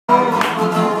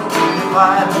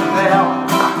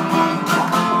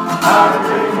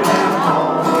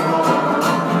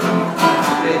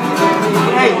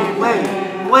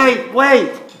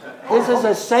Wait! This is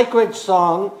a sacred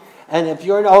song, and if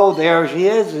you're there she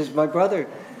is my brother.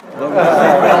 I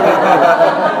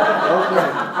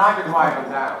can wipe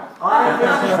him down.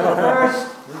 This is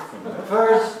the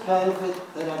first benefit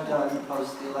that I've done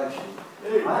post the election.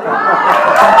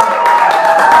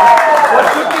 What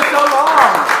took you so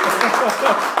long?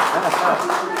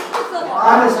 I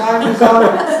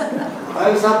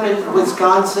was up in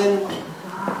Wisconsin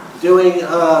doing.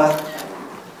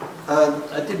 I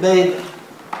made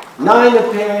 9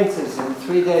 appearances in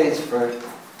 3 days for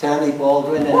Tammy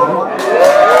Baldwin, and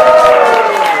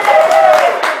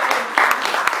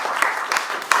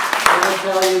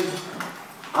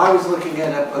I was looking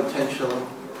at a potential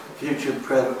future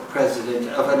president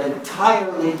of an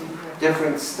entirely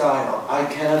different style. I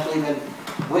cannot believe it.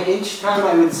 Each time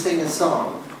I would sing a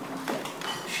song,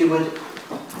 she would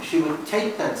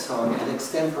take that song and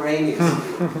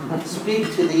extemporaneously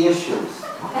speak to the issues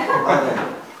of it.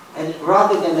 And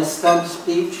rather than a stump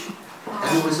speech,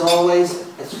 and it was always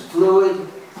as fluid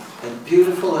and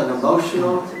beautiful and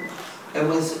emotional. It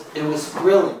was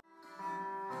brilliant.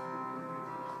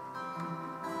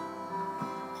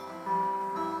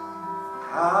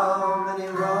 How many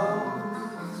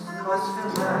roads must a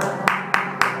man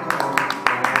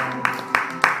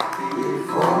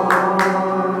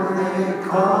before they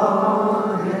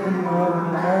call him a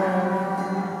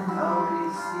man? How many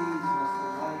seas must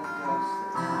the white dove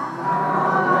sail?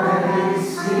 How many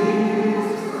seas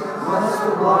must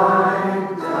the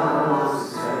white dove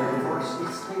sail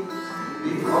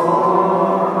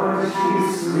before she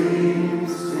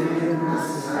sleeps in the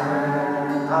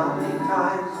sand? How many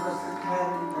times must the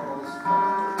cannonballs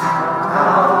fly?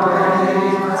 How many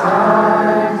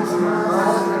times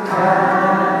must the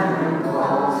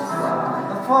cannonballs fly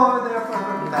before they're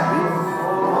forever back?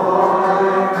 Before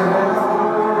they're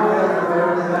forever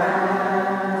back.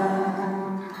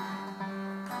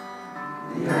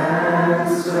 The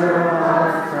answer, my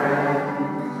friend,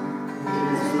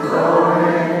 is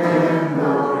blowing in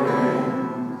the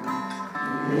wind.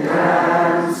 The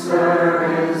answer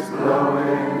is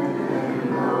blowing.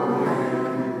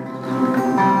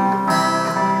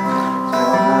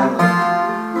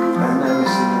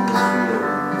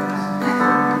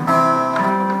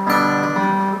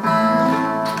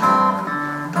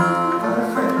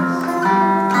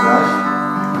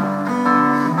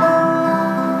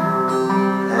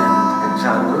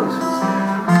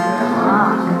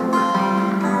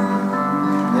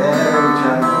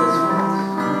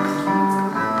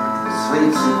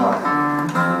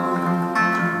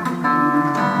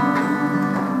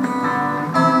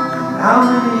 How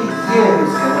many years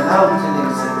can a mountain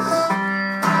exist?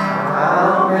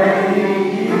 How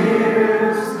many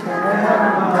years can a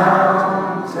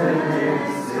mountain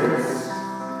exist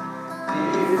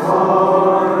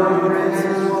before it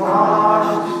is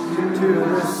washed into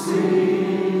the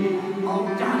sea? Oh,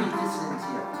 Daddy, this is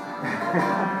you.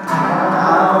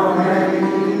 How many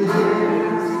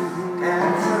years can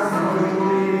some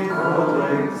people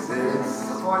exist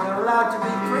before they're allowed to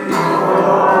be free?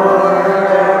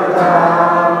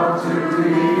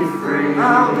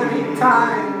 How many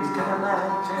times can a man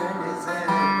turn his head?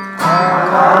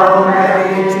 How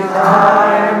many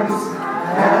times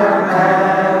can a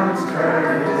man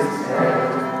turn his head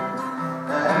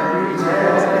and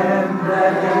pretend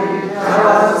that he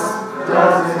just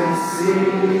doesn't see?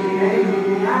 The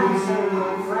answer,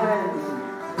 my friend.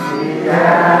 The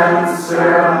answer,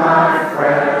 my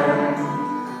friend,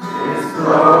 is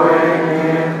blowing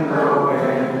in the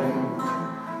wind.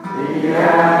 The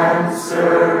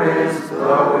answer is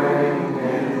blowing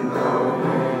in the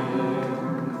wind.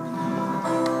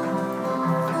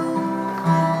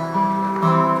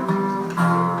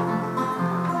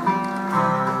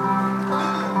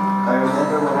 I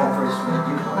remember when I first met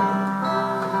you,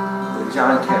 with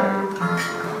John Kerry.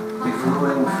 We flew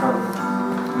in from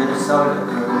Minnesota.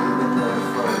 We were with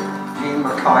for Gene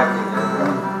McCarthy.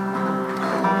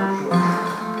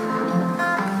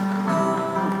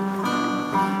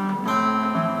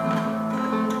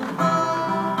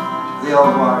 The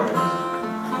old warriors,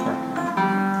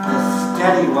 the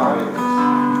steady warriors,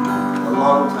 the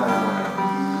long-time warriors.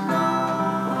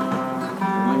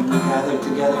 When we gathered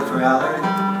together for Allard,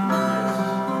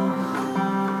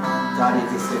 Dottie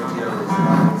DeSertio was the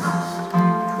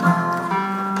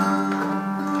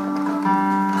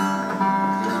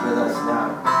He's with us now.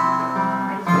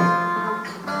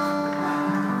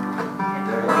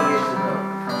 30 years ago.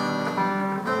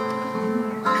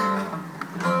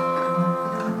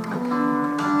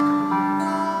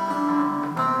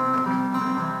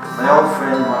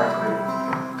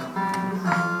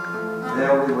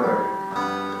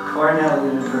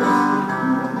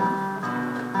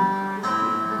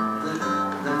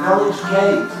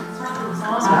 Kate,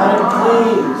 out in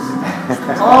Queens,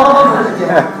 all over the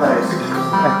damn place.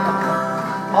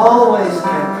 Always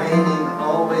campaigning,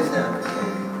 always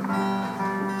advocating.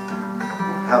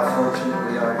 How fortunate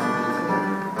we are to be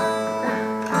together.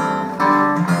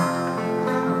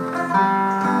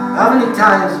 How many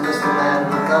times must a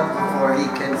man look up before he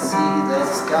can see the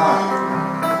sky?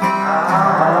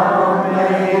 How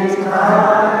many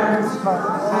times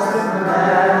must a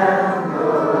man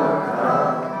look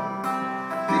up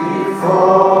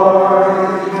before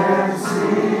he can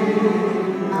see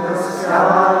the sky?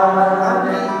 How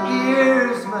many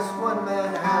ears must one man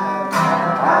have?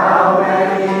 How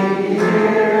many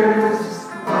ears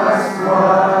must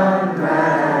one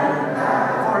man have?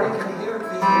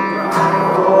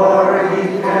 Before he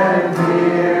can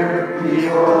hear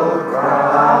people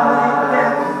cry.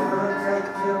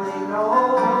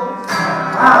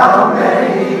 How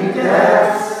many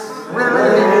deaths will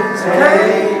it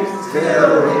take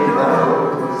till he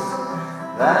knows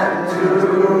that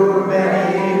too many